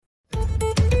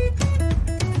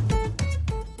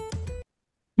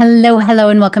Hello, hello,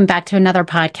 and welcome back to another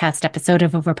podcast episode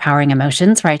of Overpowering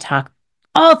Emotions, where I talk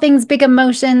all things big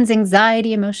emotions,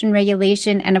 anxiety, emotion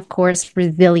regulation, and of course,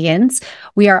 resilience.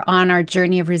 We are on our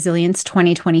journey of resilience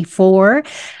 2024.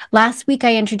 Last week,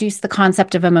 I introduced the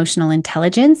concept of emotional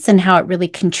intelligence and how it really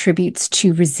contributes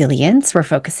to resilience. We're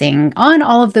focusing on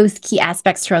all of those key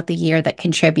aspects throughout the year that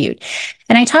contribute.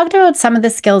 And I talked about some of the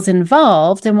skills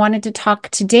involved and wanted to talk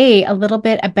today a little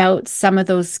bit about some of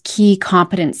those key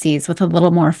competencies with a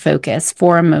little more focus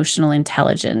for emotional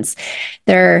intelligence.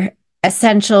 They're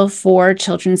essential for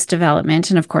children's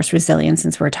development and, of course, resilience,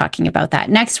 since we're talking about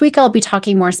that. Next week, I'll be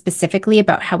talking more specifically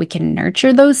about how we can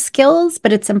nurture those skills,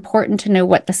 but it's important to know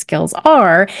what the skills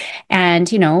are.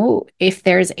 And, if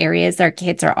there's areas our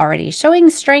kids are already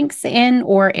showing strengths in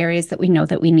or areas that we know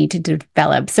that we need to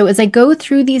develop. So as I go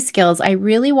through these skills, I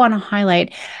really want to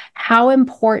highlight how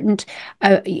important,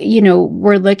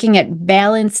 we're looking at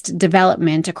balanced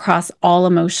development across all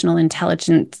emotional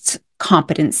intelligence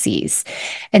competencies.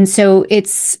 And so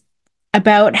it's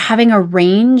about having a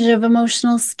range of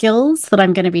emotional skills that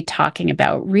I'm going to be talking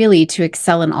about, really to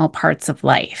excel in all parts of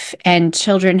life. And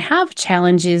children have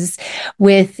challenges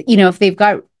with, if they've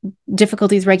got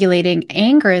difficulties regulating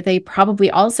anger, they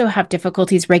probably also have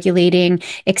difficulties regulating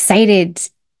excited,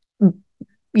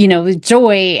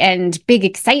 joy and big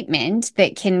excitement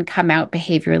that can come out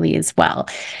behaviorally as well.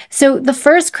 So the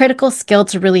first critical skill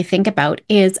to really think about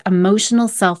is emotional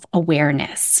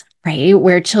self-awareness, right?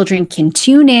 Where children can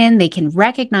tune in, they can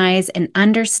recognize and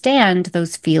understand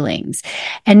those feelings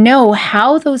and know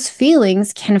how those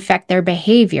feelings can affect their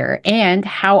behavior and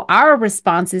how our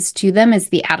responses to them as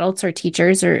the adults or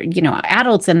teachers or,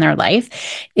 adults in their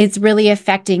life is really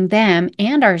affecting them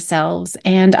and ourselves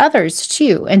and others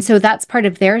too. And so that's part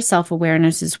of their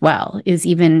self-awareness as well, is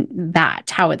even that,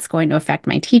 how it's going to affect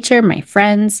my teacher, my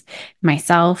friends,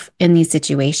 myself in these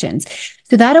situations.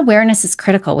 So that awareness is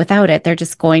critical. Without it, they're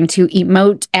just going to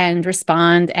emote and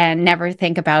respond and never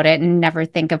think about it and never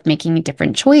think of making a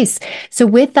different choice. So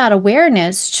with that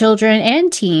awareness, children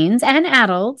and teens and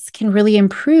adults can really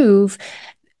improve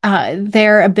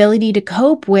their ability to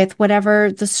cope with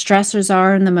whatever the stressors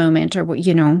are in the moment, or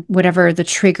whatever the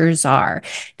triggers are.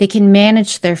 They can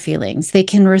manage their feelings. They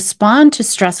can respond to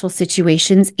stressful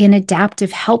situations in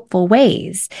adaptive, helpful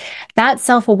ways. That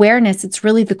self-awareness, it's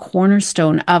really the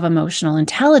cornerstone of emotional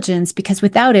intelligence, because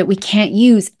without it, we can't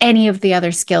use any of the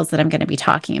other skills that I'm going to be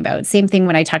talking about. Same thing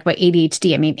when I talk about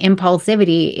ADHD. I mean,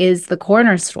 impulsivity is the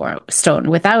cornerstone.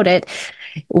 Without it,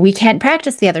 we can't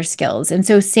practice the other skills. And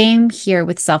so same here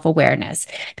with self-awareness,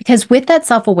 because with that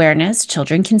self-awareness,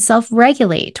 children can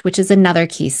self-regulate, which is another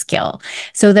key skill.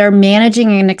 So they're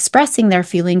managing and expressing their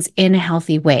feelings in a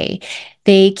healthy way.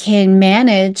 They can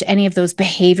manage any of those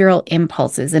behavioral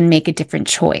impulses and make a different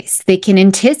choice. They can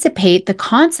anticipate the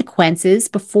consequences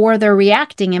before they're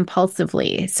reacting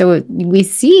impulsively. So we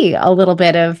see a little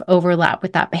bit of overlap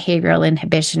with that behavioral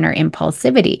inhibition or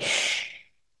impulsivity.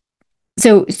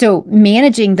 So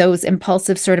managing those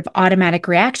impulsive sort of automatic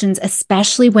reactions,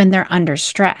 especially when they're under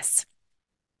stress.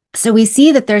 So we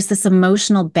see that there's this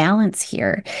emotional balance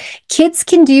here. Kids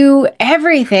can do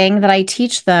everything that I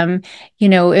teach them,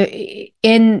 in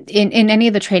any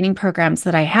of the training programs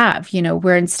that I have,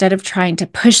 where instead of trying to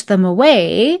push them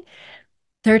away,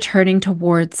 they're turning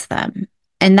towards them.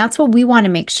 And that's what we want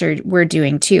to make sure we're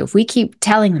doing too. If we keep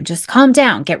telling them, just calm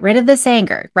down, get rid of this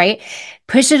anger, right?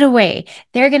 Push it away.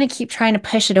 They're going to keep trying to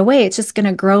push it away. It's just going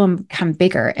to grow and become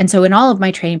bigger. And so in all of my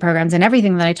training programs and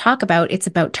everything that I talk about, it's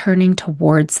about turning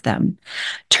towards them,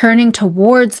 turning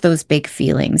towards those big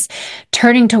feelings,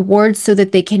 turning towards so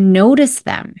that they can notice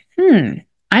them.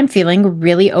 I'm feeling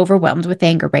really overwhelmed with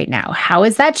anger right now. How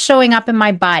is that showing up in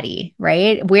my body,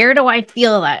 right? Where do I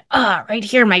feel that? Right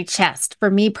here in my chest. For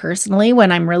me personally,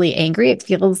 when I'm really angry, it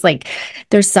feels like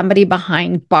there's somebody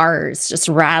behind bars, just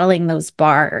rattling those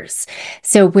bars.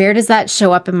 So where does that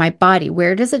show up in my body?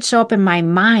 Where does it show up in my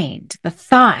mind? The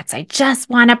thoughts, I just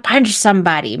want to punch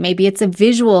somebody. Maybe it's a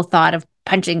visual thought of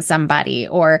punching somebody,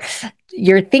 or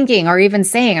you're thinking or even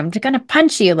saying, I'm going to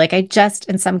punch you.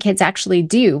 And some kids actually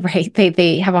do, right?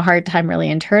 They have a hard time really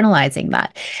internalizing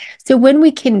that. So when we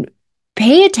can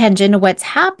pay attention to what's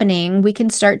happening, we can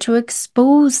start to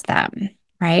expose them,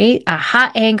 right? A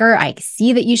hot anger, I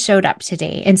see that you showed up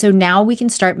today. And so now we can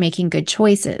start making good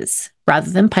choices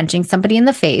rather than punching somebody in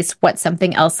the face. What's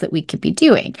something else that we could be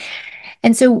doing?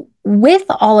 And so with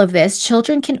all of this,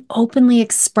 children can openly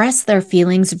express their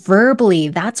feelings verbally.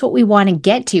 That's what we want to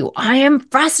get to. I am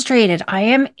frustrated. I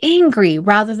am angry,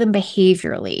 rather than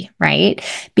behaviorally, right?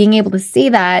 Being able to say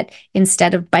that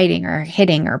instead of biting or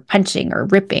hitting or punching or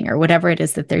ripping or whatever it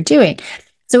is that they're doing.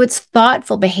 So it's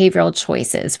thoughtful behavioral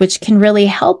choices, which can really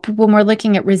help when we're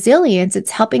looking at resilience.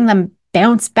 It's helping them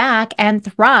bounce back and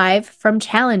thrive from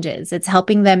challenges. It's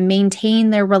helping them maintain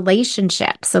their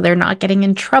relationships so they're not getting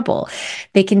in trouble.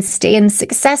 They can stay in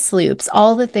success loops,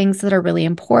 all the things that are really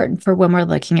important for when we're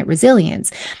looking at resilience.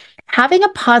 Having a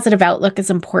positive outlook is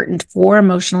important for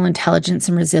emotional intelligence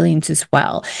and resilience as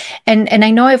well. And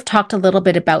I know I've talked a little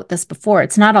bit about this before.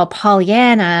 It's not all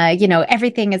Pollyanna,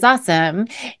 everything is awesome.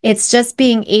 It's just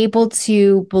being able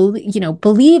to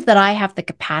believe that I have the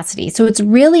capacity. So it's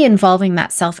really involving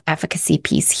that self-efficacy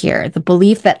piece here, the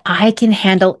belief that I can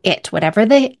handle it, whatever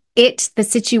the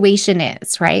situation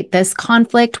is, right? This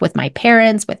conflict with my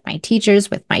parents, with my teachers,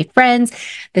 with my friends,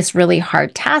 this really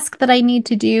hard task that I need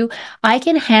to do, I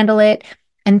can handle it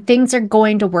and things are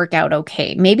going to work out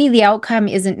okay. Maybe the outcome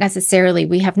isn't necessarily,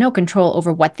 we have no control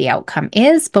over what the outcome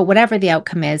is, but whatever the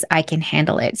outcome is, I can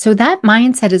handle it. So that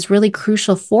mindset is really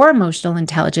crucial for emotional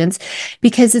intelligence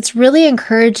because it's really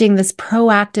encouraging this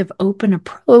proactive, open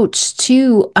approach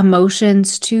to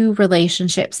emotions, to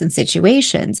relationships and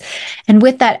situations. And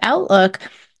with that outlook,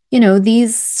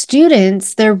 these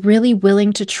students, they're really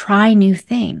willing to try new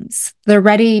things. They're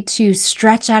ready to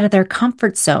stretch out of their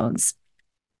comfort zones.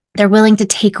 They're willing to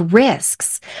take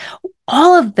risks.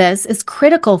 All of this is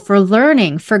critical for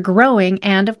learning, for growing,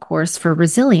 and of course, for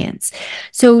resilience.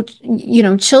 So,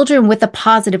 children with a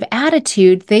positive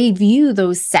attitude, they view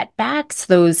those setbacks,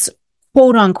 those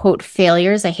quote unquote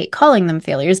failures. I hate calling them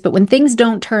failures, but when things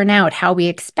don't turn out how we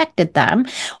expected them,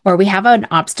 or we have an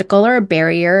obstacle or a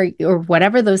barrier or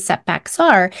whatever those setbacks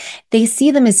are, they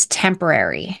see them as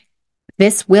temporary.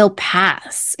 This will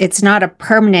pass. It's not a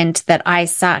permanent that I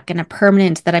suck and a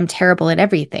permanent that I'm terrible at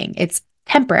everything. It's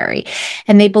temporary.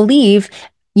 And they believe,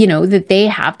 that they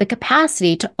have the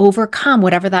capacity to overcome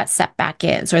whatever that setback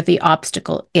is or the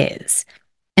obstacle is.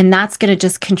 And that's going to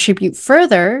just contribute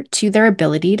further to their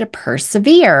ability to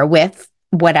persevere with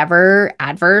whatever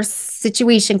adverse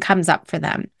situation comes up for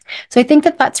them. So I think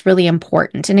that that's really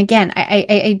important. And again,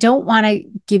 I don't want to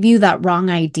give you that wrong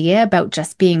idea about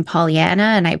just being Pollyanna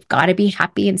and I've got to be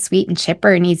happy and sweet and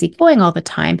chipper and easygoing all the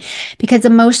time, because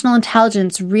emotional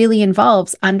intelligence really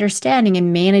involves understanding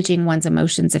and managing one's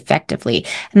emotions effectively.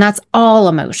 And that's all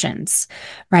emotions,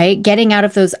 right? Getting out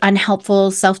of those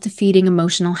unhelpful, self-defeating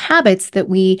emotional habits that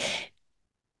we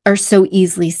are so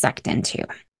easily sucked into.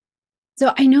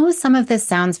 So I know some of this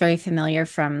sounds very familiar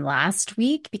from last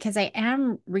week because I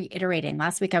am reiterating.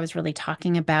 Last week I was really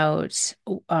talking about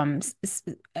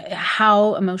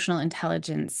how emotional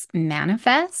intelligence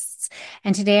manifests,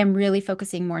 and today I'm really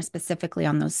focusing more specifically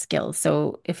on those skills.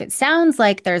 So if it sounds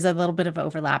like there's a little bit of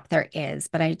overlap, there is,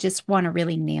 but I just want to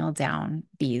really nail down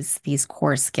these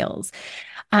core skills.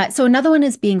 So another one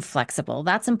is being flexible.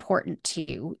 That's important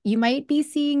too. You might be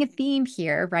seeing a theme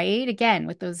here, right? Again,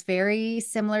 with those very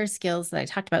similar skills that I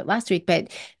talked about last week,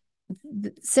 but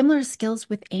similar skills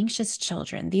with anxious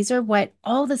children. These are what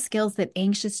all the skills that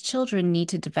anxious children need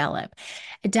to develop.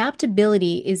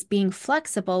 Adaptability is being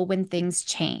flexible when things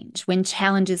change, when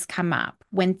challenges come up,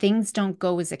 when things don't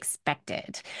go as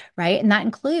expected, right? And that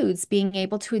includes being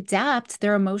able to adapt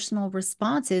their emotional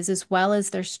responses as well as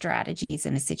their strategies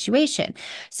in a situation.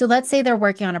 So let's say they're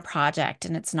working on a project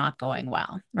and it's not going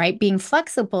well, right? Being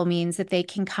flexible means that they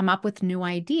can come up with new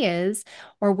ideas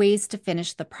or ways to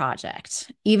finish the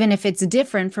project, even if it's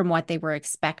different from what they were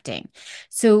expecting.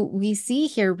 So we see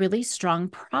here really strong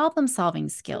problem-solving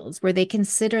skills where they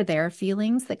consider their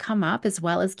feelings that come up as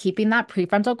well as keeping that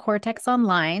prefrontal cortex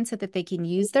online so that they can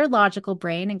use their logical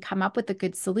brain and come up with a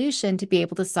good solution to be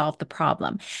able to solve the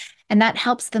problem. And that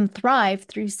helps them thrive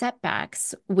through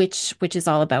setbacks, which is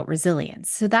all about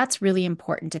resilience. So that's really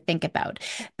important to think about.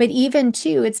 But even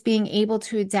too, it's being able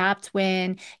to adapt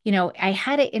when, I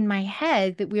had it in my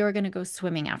head that we were going to go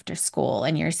swimming after school.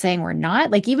 And you're saying we're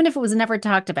not, like, even if it was never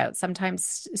talked about,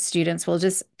 sometimes students will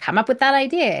just come up with that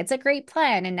idea. It's a great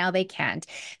plan. And now they can't.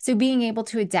 So being able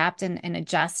to adapt and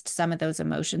adjust some of those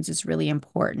emotions is really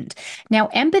important. Now,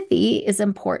 empathy is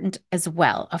important as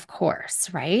well, of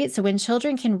course, right? So when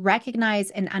children can recognize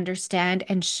and understand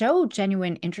and show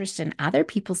genuine interest in other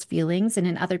people's feelings and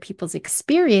in other people's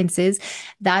experiences,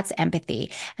 that's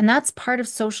empathy. And that's part of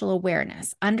social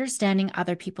awareness, understanding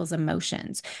other people's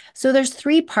emotions. So there's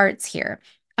three parts here.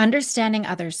 understanding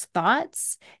others'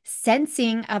 thoughts,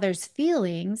 sensing others'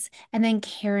 feelings, and then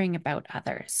caring about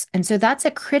others. And so that's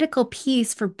a critical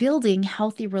piece for building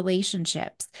healthy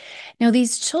relationships. Now,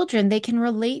 these children, they can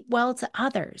relate well to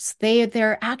others.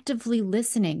 They're actively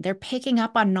listening, they're picking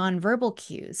up on nonverbal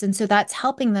cues. And so that's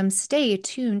helping them stay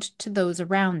attuned to those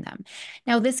around them.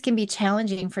 Now, this can be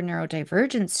challenging for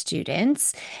neurodivergent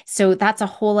students. So that's a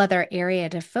whole other area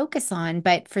to focus on.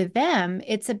 But for them,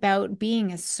 it's about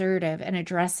being assertive and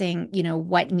addressing,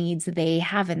 what needs they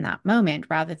have in that moment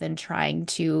rather than trying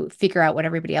to figure out what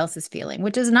everybody else is feeling,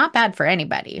 which is not bad for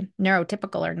anybody,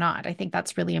 neurotypical or not. I think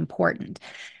that's really important.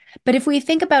 But if we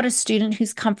think about a student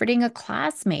who's comforting a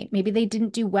classmate, maybe they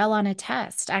didn't do well on a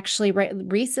test. Actually,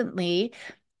 recently,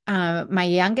 my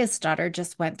youngest daughter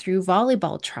just went through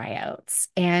volleyball tryouts,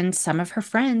 and some of her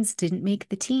friends didn't make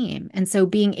the team. And so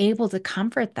being able to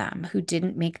comfort them who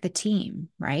didn't make the team,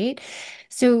 right?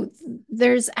 So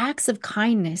there's acts of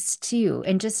kindness too,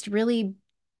 and just really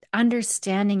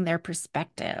understanding their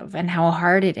perspective and how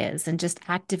hard it is and just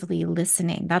actively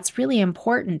listening. That's really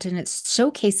important. And it's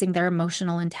showcasing their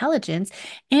emotional intelligence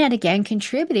and again,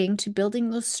 contributing to building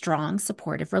those strong,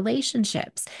 supportive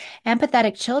relationships.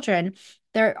 Empathetic children,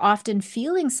 they're often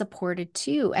feeling supported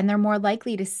too, and they're more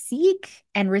likely to seek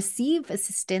and receive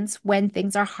assistance when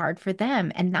things are hard for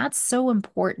them. And that's so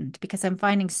important because I'm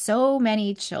finding so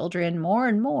many children more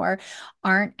and more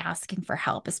aren't asking for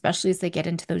help, especially as they get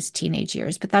into those teenage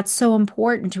years. But that's so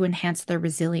important to enhance their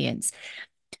resilience.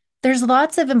 There's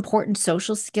lots of important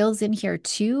social skills in here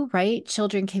too, right?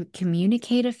 Children can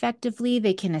communicate effectively.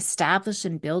 They can establish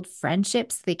and build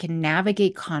friendships. They can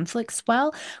navigate conflicts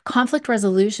well. Conflict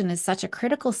resolution is such a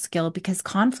critical skill because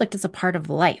conflict is a part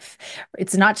of life.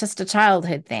 It's not just a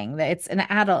childhood thing, it's an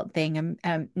adult thing,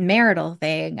 a marital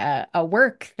thing, a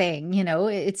work thing.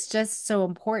 It's just so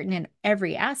important in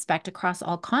every aspect across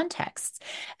all contexts.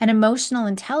 And emotional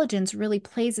intelligence really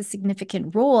plays a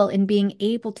significant role in being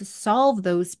able to solve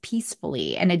those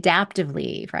peacefully and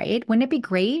adaptively, right? Wouldn't it be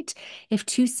great if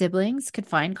two siblings could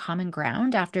find common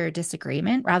ground after a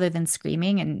disagreement rather than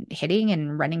screaming and hitting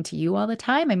and running to you all the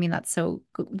time? I mean,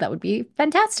 that would be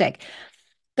fantastic.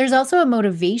 There's also a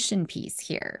motivation piece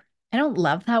here. I don't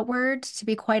love that word, to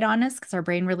be quite honest, because our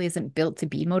brain really isn't built to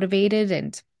be motivated.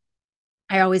 And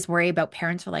I always worry about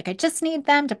parents who are like, I just need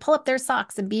them to pull up their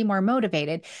socks and be more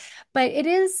motivated. But it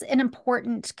is an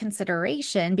important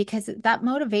consideration because that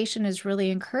motivation is really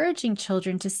encouraging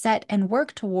children to set and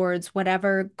work towards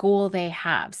whatever goal they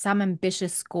have, some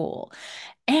ambitious goal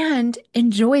and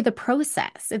enjoy the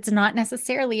process. It's not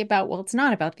necessarily about, well, it's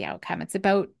not about the outcome. It's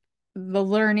about the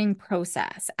learning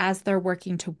process as they're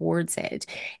working towards it.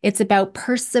 It's about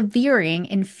persevering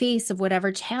in face of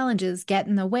whatever challenges get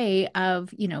in the way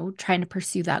of, trying to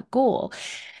pursue that goal.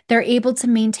 They're able to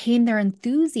maintain their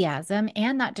enthusiasm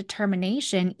and that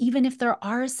determination, even if there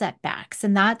are setbacks.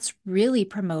 And that's really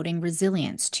promoting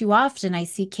resilience. Too often, I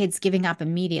see kids giving up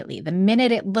immediately. The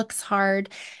minute it looks hard,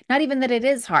 not even that it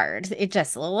is hard, it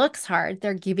just looks hard,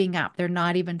 they're giving up. They're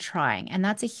not even trying. And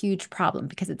that's a huge problem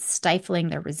because it's stifling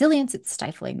their resilience, it's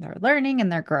stifling their learning and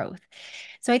their growth.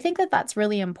 So I think that that's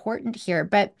really important here.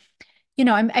 But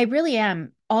I really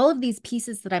am. All of these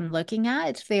pieces that I'm looking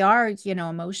at, they are,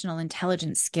 emotional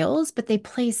intelligence skills, but they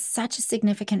play such a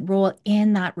significant role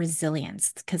in that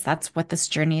resilience because that's what this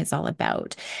journey is all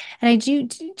about. And I do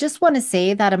just want to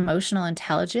say that emotional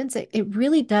intelligence, it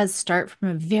really does start from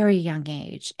a very young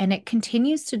age and it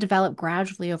continues to develop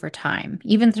gradually over time,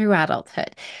 even through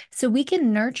adulthood. So we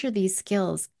can nurture these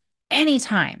skills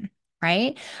anytime.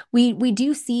 Right? We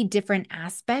do see different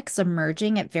aspects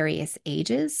emerging at various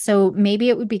ages. So maybe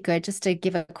it would be good just to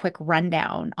give a quick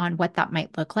rundown on what that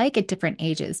might look like at different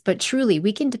ages. But truly,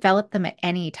 we can develop them at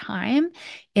any time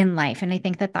in life. And I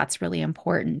think that that's really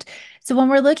important. So when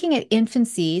we're looking at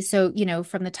infancy, so,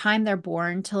 from the time they're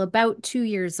born till about 2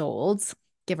 years old,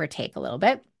 give or take a little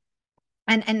bit.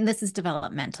 And this is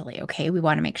developmentally, okay? We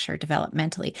want to make sure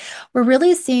developmentally. We're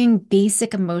really seeing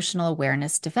basic emotional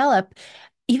awareness develop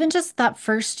even just that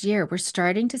first year, we're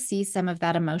starting to see some of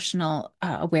that emotional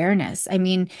awareness. I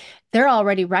mean, they're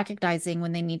already recognizing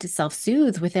when they need to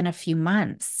self-soothe within a few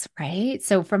months, right?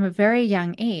 So from a very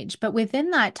young age. But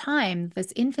within that time,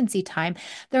 this infancy time,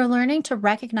 they're learning to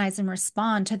recognize and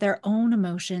respond to their own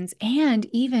emotions and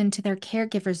even to their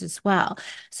caregivers as well.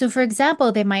 So, for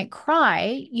example, they might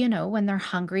cry, when they're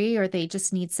hungry or they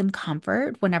just need some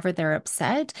comfort whenever they're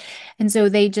upset. And so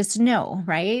they just know,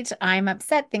 right? I'm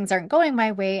upset. Things aren't going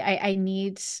my way.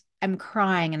 I'm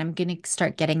crying and I'm going to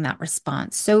start getting that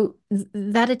response. So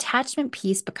that attachment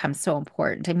piece becomes so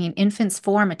important. I mean, infants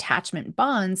form attachment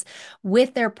bonds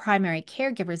with their primary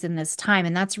caregivers in this time,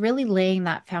 and that's really laying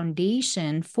that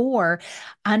foundation for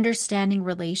understanding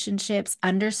relationships,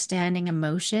 understanding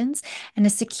emotions, and a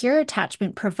secure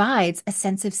attachment provides a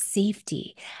sense of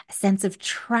safety, a sense of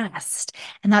trust,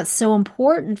 and that's so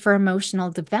important for emotional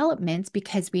development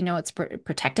because we know it's a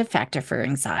protective factor for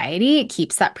anxiety. It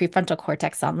keeps that prefrontal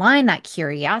cortex online, that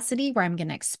curiosity where I'm going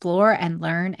to explore and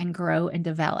learn and grow and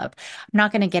develop. I'm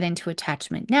not going to get into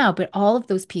attachment now, but all of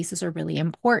those pieces are really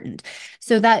important.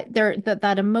 So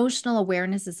that emotional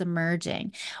awareness is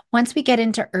emerging. Once we get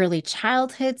into early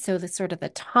childhood, so the sort of the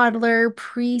toddler,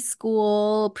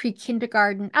 preschool,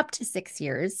 pre-kindergarten, up to 6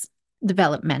 years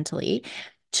developmentally,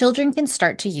 children can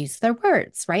start to use their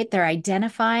words, right? They're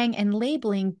identifying and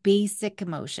labeling basic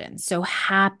emotions. So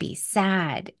happy,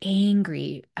 sad,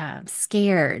 angry,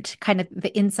 scared, kind of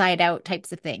the inside out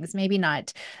types of things. Maybe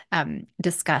not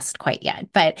discussed quite yet,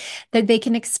 but that they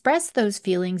can express those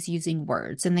feelings using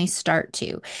words and they start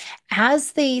to.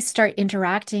 As they start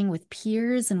interacting with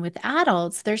peers and with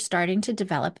adults, they're starting to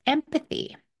develop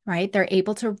empathy. Right? They're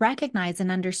able to recognize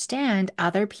and understand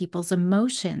other people's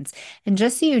emotions. And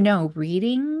just so you know,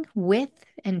 reading with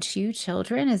and to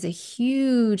children is a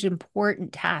huge,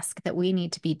 important task that we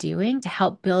need to be doing to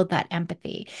help build that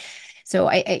empathy. So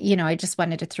I just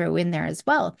wanted to throw in there as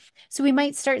well. So we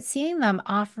might start seeing them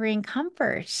offering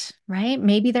comfort, right?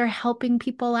 Maybe they're helping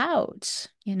people out.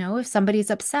 If somebody's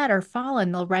upset or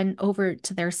fallen, they'll run over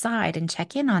to their side and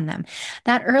check in on them.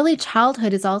 That early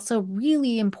childhood is also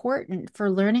really important for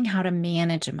learning how to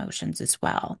manage emotions as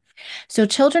well. So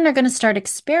children are going to start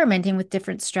experimenting with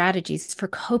different strategies for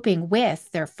coping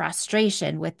with their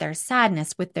frustration, with their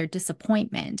sadness, with their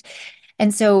disappointment.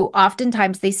 And so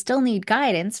oftentimes they still need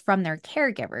guidance from their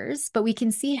caregivers, but we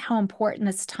can see how important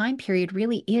this time period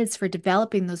really is for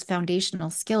developing those foundational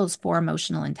skills for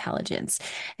emotional intelligence,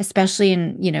 especially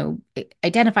in,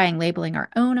 identifying, labeling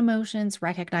our own emotions,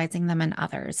 recognizing them in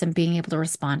others, and being able to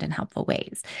respond in helpful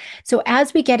ways. So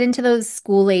as we get into those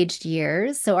school-aged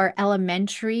years, so our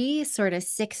elementary sort of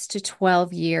 6 to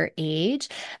 12 year age,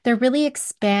 they're really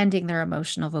expanding their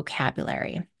emotional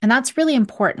vocabulary. And that's really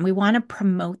important. We want to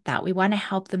promote that. We want to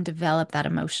help them develop that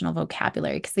emotional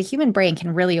vocabulary because the human brain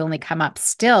can really only come up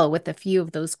still with a few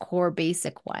of those core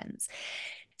basic ones.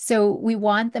 So we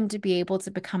want them to be able to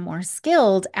become more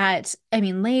skilled at,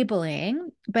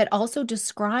 labeling, but also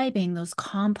describing those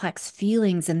complex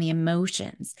feelings and the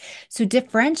emotions. So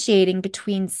differentiating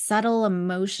between subtle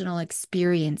emotional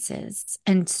experiences.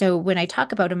 And so when I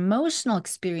talk about emotional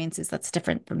experiences, that's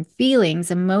different from feelings.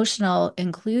 Emotional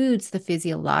includes the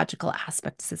physiological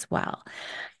aspects as well.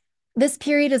 This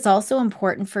period is also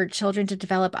important for children to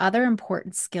develop other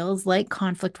important skills like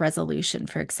conflict resolution,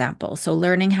 for example. So,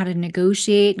 learning how to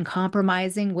negotiate and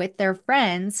compromising with their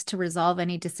friends to resolve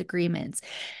any disagreements.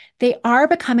 They are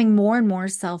becoming more and more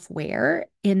self-aware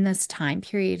in this time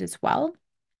period as well.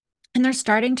 And they're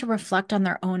starting to reflect on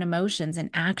their own emotions and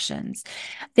actions.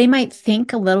 They might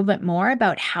think a little bit more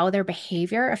about how their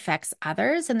behavior affects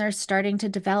others, and they're starting to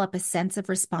develop a sense of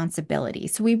responsibility.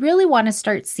 So, we really want to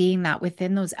start seeing that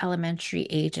within those elementary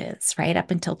ages, right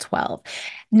up until 12.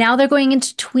 Now they're going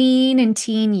into tween and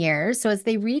teen years. So, as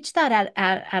they reach that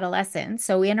adolescence,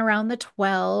 so in around the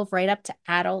 12, right up to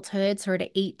adulthood, sort of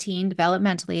 18,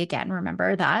 developmentally, again,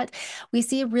 remember that, we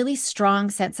see a really strong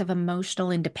sense of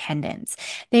emotional independence.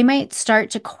 They might start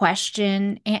to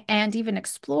question and even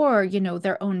explore,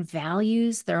 their own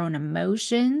values, their own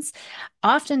emotions.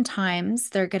 Oftentimes,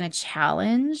 they're going to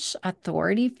challenge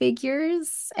authority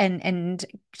figures and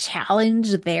challenge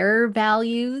their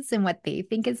values and what they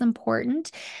think is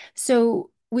important. So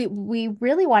we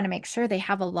really want to make sure they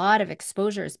have a lot of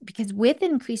exposures because with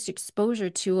increased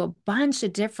exposure to a bunch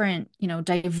of different,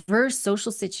 diverse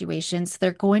social situations,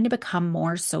 they're going to become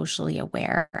more socially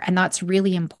aware. And that's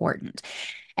really important.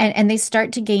 And they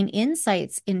start to gain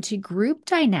insights into group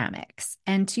dynamics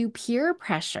and to peer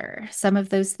pressure, some of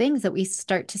those things that we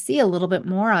start to see a little bit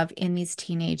more of in these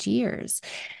teenage years.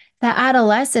 The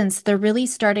adolescents, they're really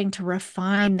starting to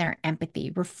refine their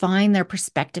empathy, refine their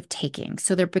perspective taking.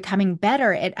 So they're becoming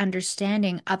better at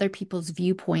understanding other people's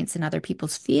viewpoints and other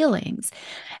people's feelings.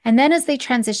 And then as they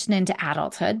transition into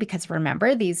adulthood, because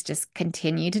remember, these just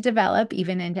continue to develop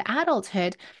even into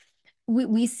adulthood,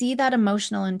 we see that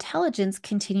emotional intelligence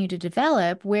continue to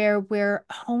develop where we're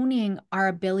honing our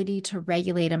ability to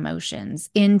regulate emotions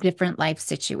in different life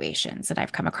situations. And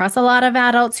I've come across a lot of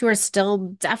adults who are still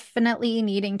definitely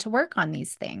needing to work on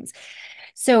these things.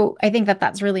 So I think that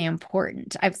that's really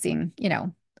important. I've seen,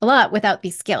 a lot without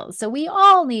these skills. So we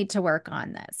all need to work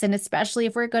on this. And especially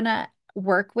if we're going to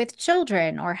work with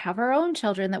children or have our own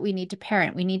children that we need to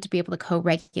parent. We need to be able to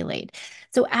co-regulate.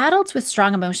 So adults with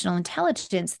strong emotional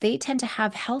intelligence, they tend to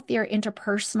have healthier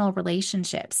interpersonal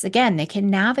relationships. Again, they can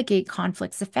navigate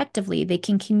conflicts effectively. They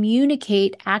can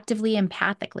communicate actively,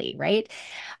 empathically, right?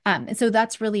 So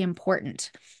that's really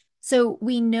important. So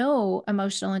we know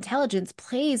emotional intelligence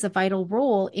plays a vital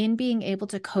role in being able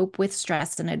to cope with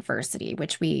stress and adversity,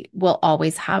 which we will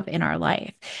always have in our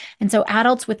life. And so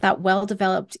adults with that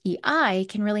well-developed EI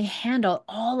can really handle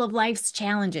all of life's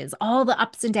challenges, all the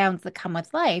ups and downs that come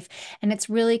with life, and it's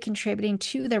really contributing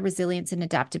to their resilience and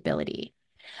adaptability.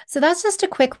 So that's just a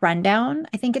quick rundown.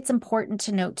 I think it's important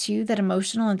to note too that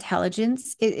emotional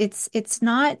intelligence it's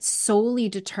not solely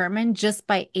determined just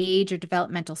by age or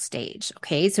developmental stage.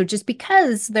 Okay, so just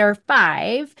because they're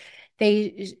five,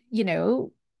 they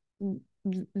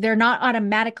they're not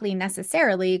automatically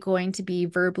necessarily going to be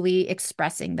verbally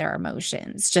expressing their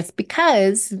emotions. Just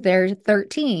because they're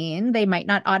 13, they might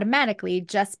not automatically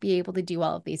just be able to do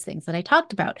all of these things that I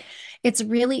talked about. It's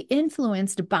really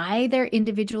influenced by their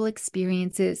individual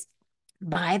experiences,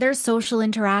 by their social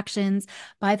interactions,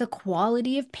 by the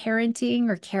quality of parenting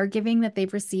or caregiving that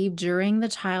they've received during the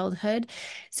childhood.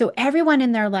 So, everyone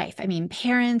in their life, I mean,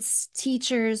 parents,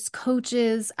 teachers,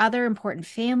 coaches, other important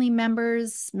family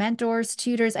members, mentors,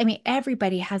 tutors, I mean,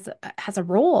 everybody has a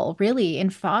role really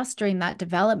in fostering that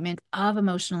development of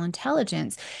emotional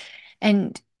intelligence.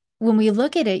 And when we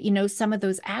look at it, some of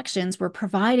those actions were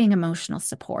providing emotional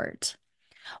support.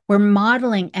 We're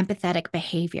modeling empathetic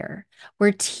behavior.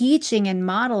 We're teaching and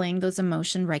modeling those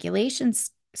emotion regulation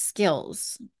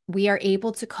skills. We are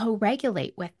able to co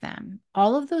regulate with them.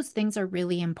 All of those things are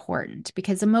really important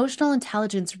because emotional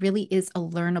intelligence really is a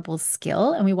learnable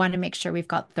skill, and we want to make sure we've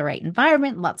got the right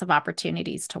environment, lots of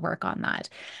opportunities to work on that.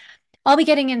 I'll be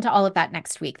getting into all of that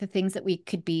next week, the things that we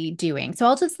could be doing. So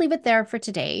I'll just leave it there for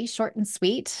today, short and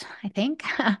sweet, I think.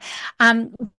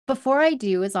 um, Before I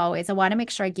do, as always, I want to make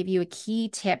sure I give you a key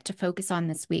tip to focus on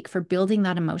this week for building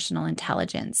that emotional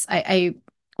intelligence. I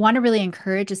want to really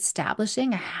encourage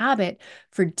establishing a habit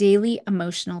for daily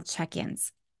emotional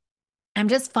check-ins. I'm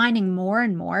just finding more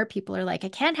and more people are like, I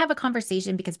can't have a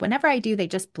conversation because whenever I do, they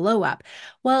just blow up.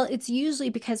 Well, it's usually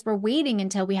because we're waiting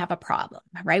until we have a problem,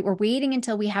 right? We're waiting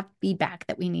until we have feedback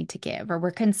that we need to give or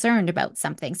we're concerned about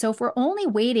something. So if we're only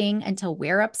waiting until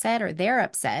we're upset or they're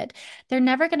upset, they're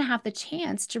never going to have the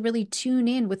chance to really tune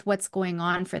in with what's going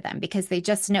on for them because they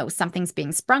just know something's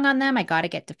being sprung on them. I got to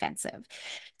get defensive.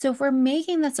 So if we're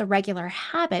making this a regular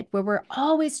habit where we're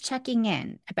always checking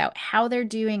in about how they're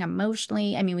doing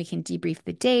emotionally, I mean, we can debrief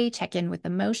the day, check in with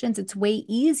emotions. It's way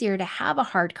easier to have a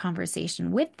hard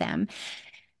conversation with them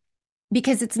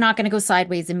because it's not going to go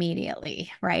sideways immediately,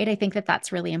 right? I think that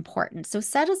that's really important. So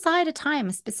set aside a time,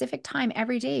 a specific time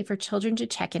every day for children to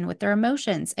check in with their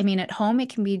emotions. I mean, at home, it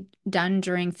can be done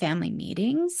during family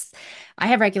meetings. I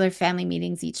have regular family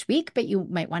meetings each week, but you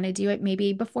might want to do it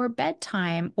maybe before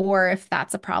bedtime. Or if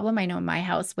that's a problem, I know in my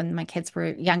house when my kids were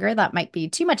younger, that might be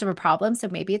too much of a problem. So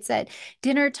maybe it's at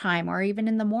dinner time or even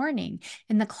in the morning.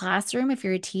 In the classroom, if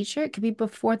you're a teacher, it could be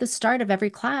before the start of every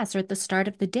class or at the start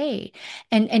of the day.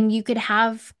 And you could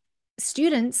have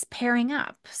students pairing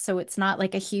up. So it's not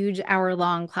like a huge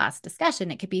hour-long class discussion.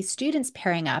 It could be students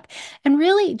pairing up. And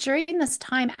really, during this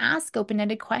time, ask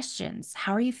open-ended questions.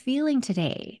 How are you feeling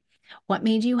today? What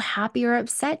made you happy or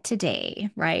upset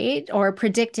today, right? Or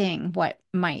predicting what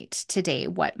might today,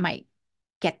 what might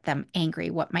get them angry,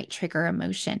 what might trigger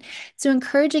emotion. So,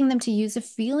 encouraging them to use a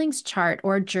feelings chart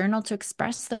or a journal to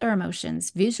express their emotions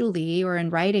visually or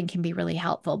in writing can be really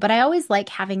helpful. But I always like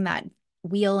having that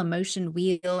emotion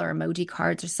wheel or emoji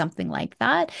cards or something like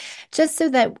that, just so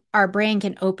that our brain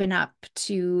can open up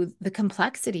to the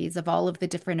complexities of all of the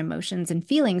different emotions and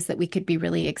feelings that we could be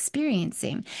really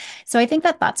experiencing. So I think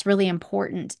that that's really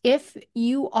important. If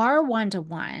you are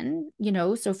one-to-one,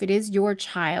 so if it is your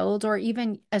child or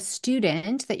even a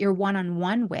student that you're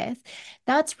one-on-one with,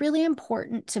 that's really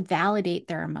important to validate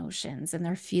their emotions and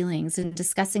their feelings and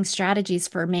discussing strategies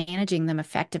for managing them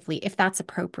effectively if that's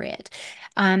appropriate.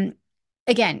 Um,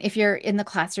 Again, if you're in the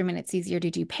classroom and it's easier to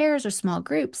do pairs or small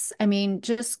groups, I mean,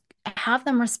 just have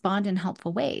them respond in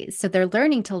helpful ways. So they're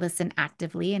learning to listen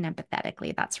actively and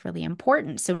empathetically. That's really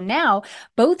important. So now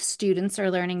both students are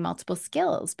learning multiple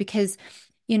skills because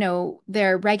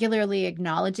they're regularly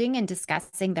acknowledging and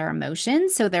discussing their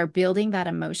emotions. So they're building that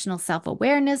emotional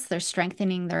self-awareness. They're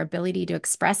strengthening their ability to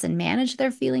express and manage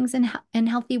their feelings in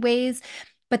healthy ways.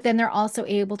 But then they're also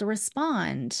able to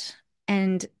respond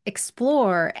and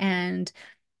explore and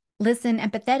listen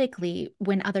empathetically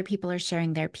when other people are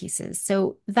sharing their pieces.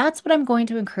 So that's what I'm going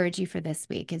to encourage you for this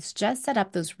week is just set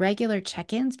up those regular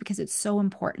check-ins because it's so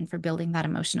important for building that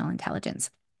emotional intelligence.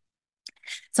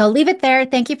 So I'll leave it there.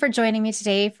 Thank you for joining me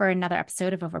today for another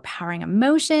episode of Overpowering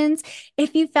Emotions.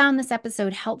 If you found this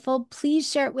episode helpful, please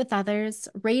share it with others,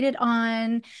 rate it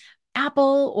on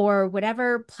Apple or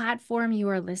whatever platform you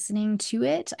are listening to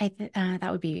it.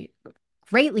 That would be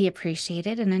greatly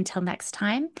appreciated. And until next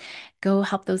time, go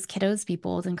help those kiddos be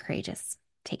bold and courageous.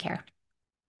 Take care.